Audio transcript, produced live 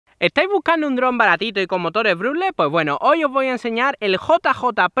¿Estáis buscando un dron baratito y con motores Brushless? Pues bueno, hoy os voy a enseñar el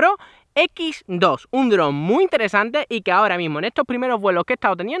JJ Pro X2, un dron muy interesante y que ahora mismo en estos primeros vuelos que he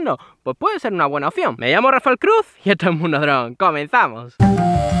estado teniendo, pues puede ser una buena opción. Me llamo Rafael Cruz y esto es Mundo Dron. ¡Comenzamos!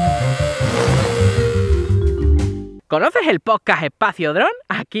 ¿Conoces el podcast Espacio Dron?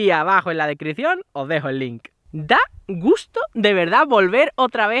 Aquí abajo en la descripción os dejo el link. Da gusto de verdad volver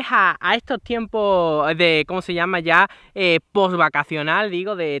otra vez a estos tiempos de, ¿cómo se llama ya? Post vacacional,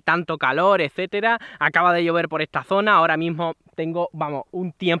 digo, de tanto calor, etcétera. Acaba de llover por esta zona, ahora mismo tengo, vamos,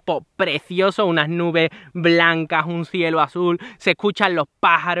 un tiempo precioso, unas nubes blancas, un cielo azul, se escuchan los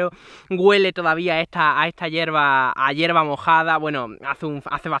pájaros, huele todavía a esta hierba, a hierba mojada. Bueno,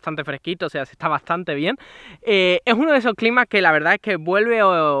 hace bastante fresquito, o sea, se está bastante bien. Es uno de esos climas que la verdad es que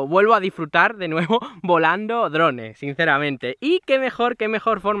vuelvo a disfrutar de nuevo volando drones, sinceramente. Y qué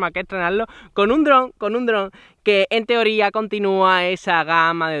mejor forma que estrenarlo con un dron que en teoría continúa esa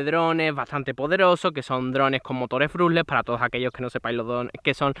gama de drones bastante poderosos, que son drones con motores Brushless. Para todos aquellos que no sepáis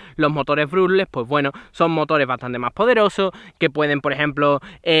qué son los motores Brushless, pues bueno, son motores bastante más poderosos, que pueden, por ejemplo,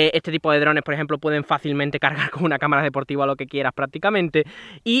 este tipo de drones, por ejemplo, pueden fácilmente cargar con una cámara deportiva o lo que quieras prácticamente,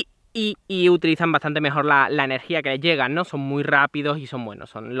 y utilizan bastante mejor la energía que les llega, ¿no? Son muy rápidos y son buenos.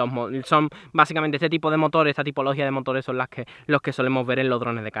 Son básicamente este tipo de motores, esta tipología de motores son los que solemos ver en los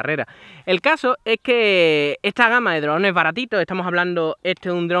drones de carrera. El caso es que esta gama de drones baratitos, estamos hablando, este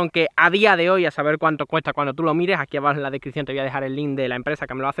es un dron que a día de hoy, a saber cuánto cuesta cuando tú lo mires, aquí abajo en la descripción te voy a dejar el link de la empresa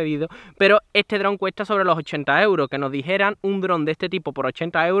que me lo ha cedido, pero este dron cuesta sobre los 80 euros, que nos dijeran un dron de este tipo por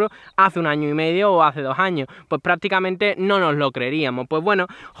 80 euros hace un año y medio o hace 2 años, pues prácticamente no nos lo creeríamos. Pues bueno,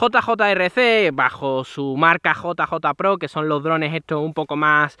 JRC, bajo su marca JJ Pro, que son los drones estos un poco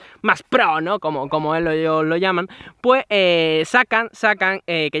más pro, ¿no? Como ellos lo llaman, pues sacan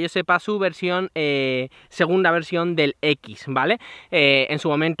que yo sepa, su versión, segunda versión del X, ¿vale? En su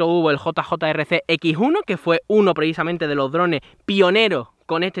momento hubo el JJRC X1, que fue uno precisamente de los drones pioneros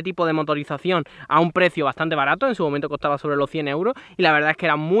con este tipo de motorización a un precio bastante barato. En su momento costaba sobre los 100 euros y la verdad es que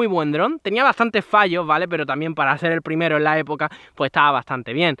era muy buen dron. Tenía bastantes fallos, ¿vale? Pero también para ser el primero en la época, pues estaba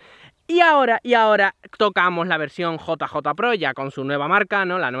bastante bien. Y ahora tocamos la versión JJ Pro, ya con su nueva marca,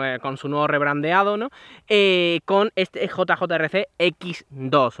 ¿no? Con su nuevo rebrandeado, ¿no? Con este JJRC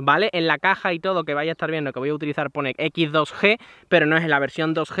X2, ¿vale? En la caja y todo que vaya a estar viendo que voy a utilizar pone X2G, pero no es la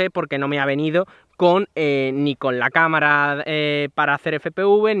versión 2G porque no me ha venido ni con la cámara para hacer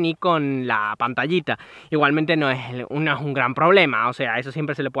FPV ni con la pantallita. Igualmente no es un gran problema, o sea, eso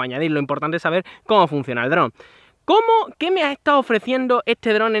siempre se le puede añadir. Lo importante es saber cómo funciona el dron. ¿Qué me ha estado ofreciendo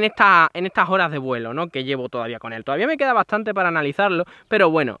este dron en estas horas de vuelo, ¿no? Que llevo todavía con él? Todavía me queda bastante para analizarlo, pero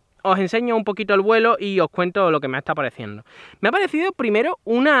bueno, os enseño un poquito el vuelo y os cuento lo que me está pareciendo. Me ha parecido primero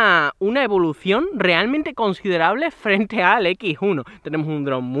una evolución realmente considerable frente al X1. Tenemos un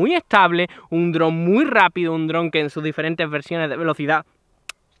dron muy estable, un dron muy rápido, un dron que en sus diferentes versiones de velocidad,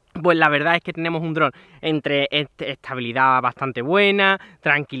 pues la verdad es que tenemos un dron entre estabilidad bastante buena,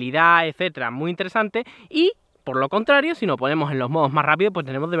 tranquilidad, etcétera, muy interesante. Y por lo contrario, si nos ponemos en los modos más rápidos, pues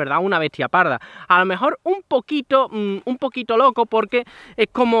tenemos de verdad una bestia parda. A lo mejor un poquito loco, porque es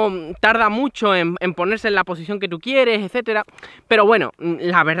como tarda mucho en ponerse en la posición que tú quieres, etcétera. Pero bueno,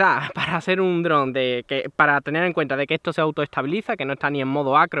 la verdad, para hacer un dron para tener en cuenta de que esto se autoestabiliza, que no está ni en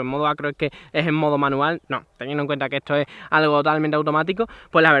modo acro es que es en modo manual, no, teniendo en cuenta que esto es algo totalmente automático,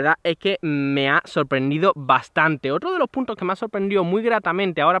 pues la verdad es que me ha sorprendido bastante. Otro de los puntos que me ha sorprendido muy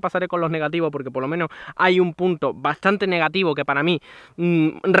gratamente, ahora pasaré con los negativos porque por lo menos hay un punto bastante negativo que para mí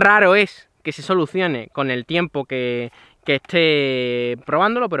raro es que se solucione con el tiempo que esté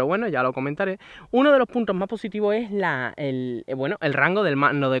probándolo, pero bueno, ya lo comentaré. Uno de los puntos más positivos es el rango del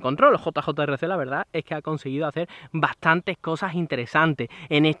mando de control. JJRC la verdad es que ha conseguido hacer bastantes cosas interesantes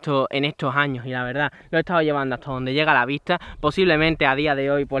en estos años y la verdad lo he estado llevando hasta donde llega la vista. Posiblemente a día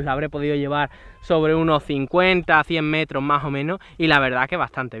de hoy pues lo habré podido llevar sobre unos 50 100 metros más o menos y la verdad que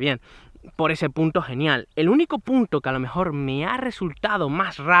bastante bien. Por ese punto genial. El único punto que a lo mejor me ha resultado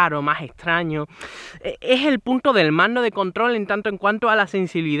más raro, más extraño, es el punto del mando de control en tanto en cuanto a la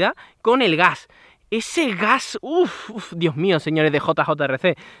sensibilidad con el gas. Ese gas, Dios mío, señores de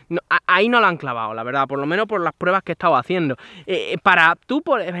JJRC, no, ahí no lo han clavado, la verdad, por lo menos por las pruebas que he estado haciendo.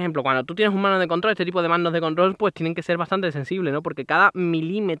 Por ejemplo, cuando tú tienes un mando de control, este tipo de mandos de control, pues tienen que ser bastante sensibles, ¿no? Porque cada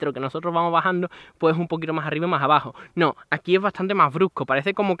milímetro que nosotros vamos bajando, pues un poquito más arriba y más abajo. No, aquí es bastante más brusco,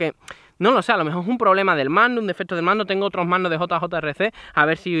 parece como que, no lo sé, a lo mejor es un problema del mando, un defecto del mando. Tengo otros mandos de JJRC, a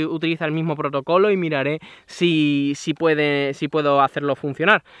ver si utiliza el mismo protocolo y miraré si puedo hacerlo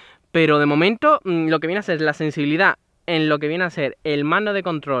funcionar. Pero de momento lo que viene a ser la sensibilidad en lo que viene a ser el mando de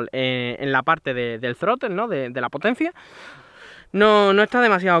control en la parte del throttle, ¿no? de la potencia, no está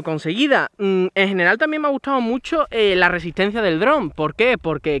demasiado conseguida. En general también me ha gustado mucho la resistencia del dron. ¿Por qué?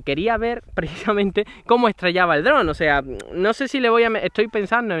 Porque quería ver precisamente cómo estrellaba el dron. O sea, no sé si le voy a... Estoy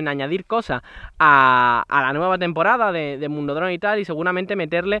pensando en añadir cosas a la nueva temporada de Mundo Drone y tal, y seguramente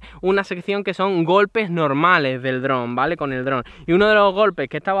meterle una sección que son golpes normales del dron, ¿vale? Con el dron. Y uno de los golpes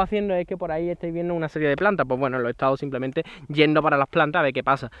que he estado haciendo es que por ahí estáis viendo una serie de plantas. Pues bueno, lo he estado simplemente yendo para las plantas a ver qué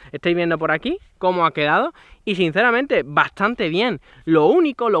pasa. Estáis viendo por aquí cómo ha quedado y sinceramente bastante bien. Lo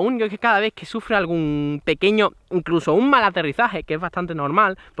único es que cada vez que sufre algún pequeño, incluso un mal aterrizaje, que es bastante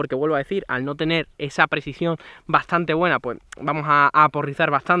normal, porque vuelvo a decir, al no tener esa precisión bastante buena, pues vamos a aporrizar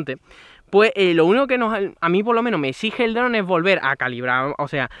bastante. Pues lo único que a mí por lo menos me exige el dron es volver a calibrar, o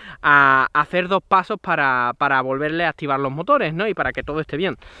sea, a hacer 2 pasos para volverle a activar los motores, ¿no? Y para que todo esté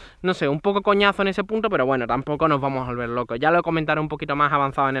bien. No sé, un poco coñazo en ese punto, pero bueno, tampoco nos vamos a volver locos. Ya lo comentaré un poquito más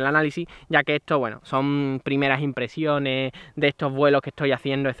avanzado en el análisis, ya que esto, bueno, son primeras impresiones de estos vuelos que estoy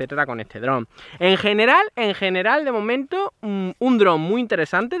haciendo, etcétera, con este dron. En general, de momento, un dron muy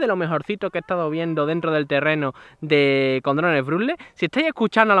interesante, de lo mejorcito que he estado viendo dentro del terreno con drones Brule. Si estáis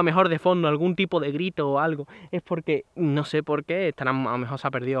escuchando a lo mejor de fondo algún tipo de grito o algo, es porque no sé por qué, a lo mejor se ha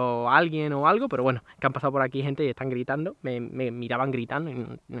perdido alguien o algo, pero bueno, que han pasado por aquí gente y están gritando, me miraban gritando y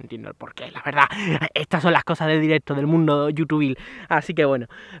no entiendo el por qué, la verdad. Estas son las cosas del directo, del mundo YouTube, así que bueno.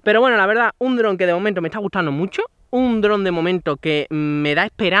 Pero bueno, la verdad, un dron que de momento me está gustando mucho. Un dron de momento que me da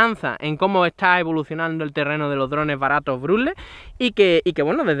esperanza en cómo está evolucionando el terreno de los drones baratos Brule y que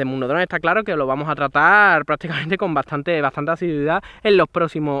bueno, desde Mundo Drone está claro que lo vamos a tratar prácticamente con bastante asiduidad en los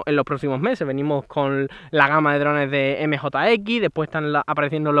próximos meses. Venimos con la gama de drones de MJX, después están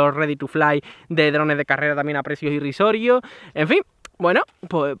apareciendo los Ready to Fly de drones de carrera también a precios irrisorios, en fin. Bueno,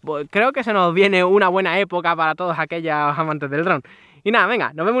 pues creo que se nos viene una buena época para todos aquellos amantes del dron. Y nada,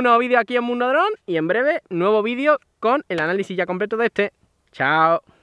 venga, nos vemos un nuevo vídeo aquí en Mundo Drone y en breve nuevo vídeo con el análisis ya completo de este. ¡Chao!